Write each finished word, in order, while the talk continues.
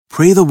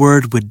Pray the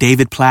Word with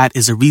David Platt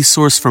is a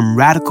resource from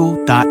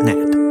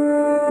radical.net.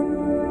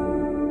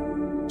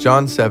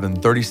 John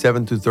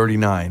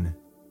 7:37-39.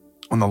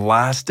 On the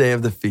last day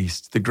of the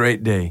feast, the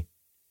great day,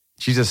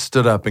 Jesus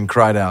stood up and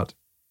cried out,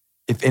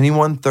 "If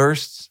anyone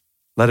thirsts,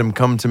 let him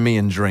come to me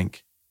and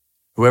drink.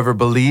 Whoever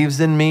believes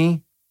in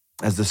me,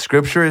 as the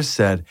scripture has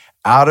said,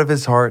 out of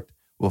his heart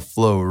will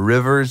flow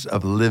rivers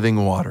of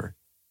living water."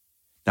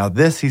 Now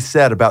this he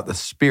said about the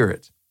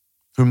Spirit,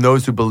 whom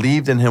those who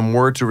believed in him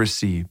were to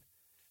receive.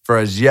 For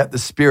as yet the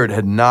Spirit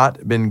had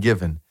not been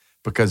given,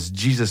 because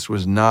Jesus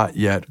was not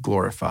yet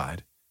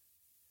glorified.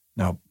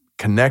 Now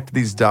connect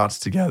these dots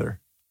together.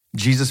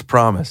 Jesus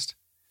promised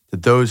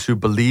that those who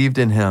believed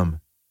in him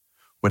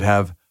would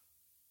have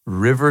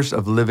rivers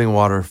of living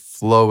water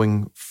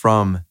flowing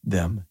from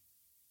them.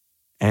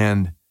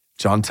 And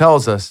John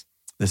tells us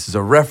this is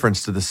a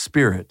reference to the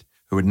Spirit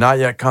who would not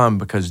yet come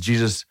because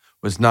Jesus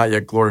was not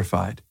yet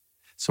glorified.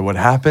 So what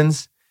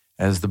happens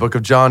as the book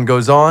of John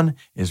goes on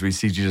is we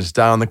see Jesus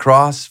die on the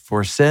cross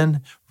for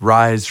sin,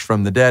 rise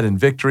from the dead in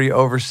victory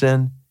over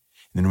sin.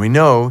 And then we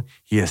know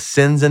he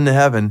ascends into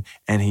heaven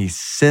and he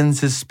sends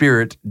his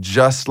Spirit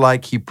just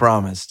like he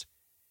promised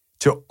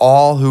to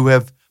all who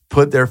have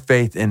put their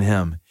faith in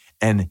him.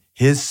 And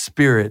his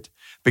Spirit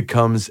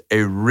becomes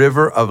a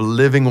river of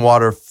living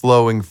water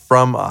flowing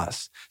from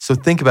us. So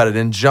think about it.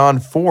 In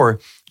John 4,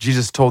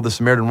 Jesus told the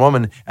Samaritan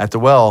woman at the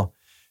well,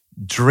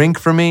 "Drink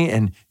from me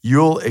and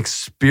you'll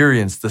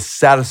experience the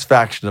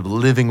satisfaction of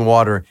living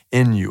water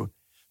in you."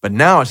 But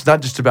now it's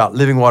not just about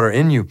living water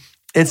in you,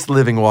 it's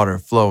living water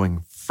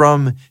flowing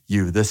from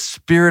you. The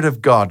Spirit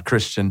of God,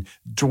 Christian,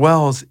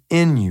 dwells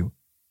in you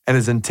and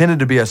is intended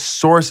to be a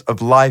source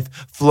of life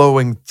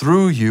flowing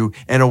through you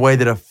in a way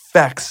that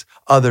affects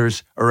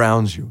others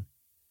around you.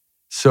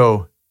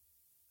 So,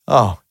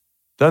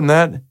 doesn't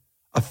that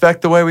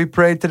affect the way we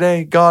pray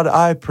today? God,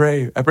 I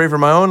pray for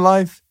my own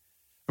life.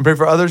 I pray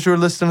for others who are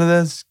listening to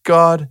this.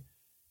 God,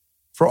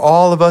 for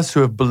all of us who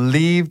have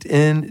believed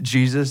in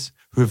Jesus,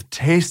 who have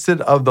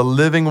tasted of the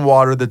living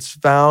water that's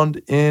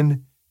found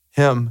in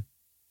him,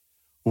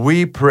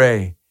 we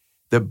pray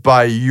that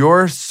by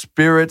your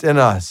Spirit in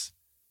us,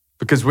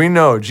 because we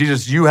know,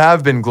 Jesus, you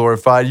have been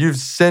glorified. You've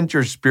sent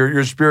your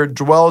Spirit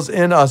dwells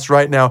in us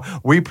right now.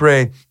 We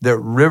pray that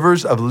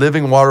rivers of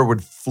living water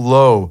would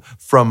flow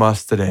from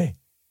us today.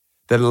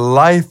 That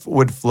life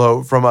would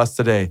flow from us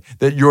today,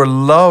 that your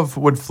love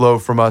would flow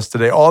from us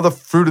today. All the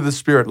fruit of the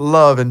Spirit,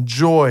 love and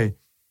joy,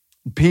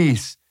 and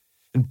peace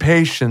and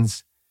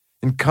patience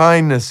and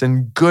kindness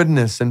and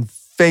goodness and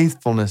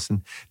faithfulness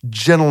and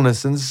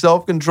gentleness and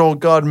self-control.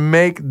 God,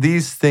 make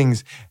these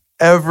things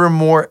ever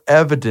more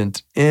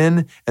evident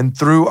in and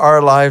through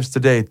our lives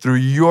today, through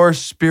your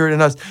Spirit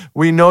in us.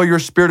 We know your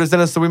Spirit is in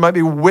us so we might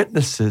be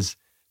witnesses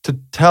to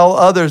tell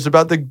others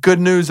about the good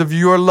news of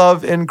your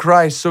love in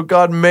Christ. So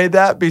God, may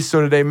that be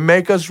so today.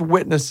 Make us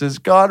witnesses.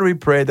 God, we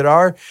pray that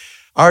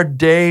our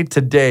day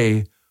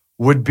today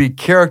would be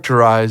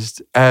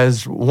characterized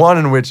as one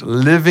in which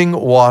living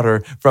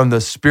water from the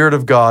Spirit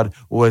of God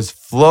was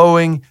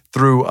flowing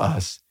through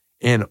us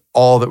in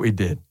all that we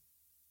did.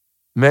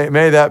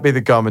 May that be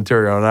the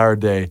commentary on our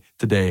day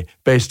today,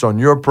 based on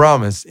your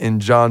promise in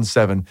John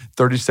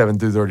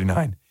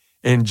 7:37-39.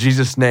 In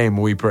Jesus' name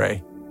we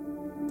pray.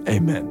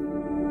 Amen.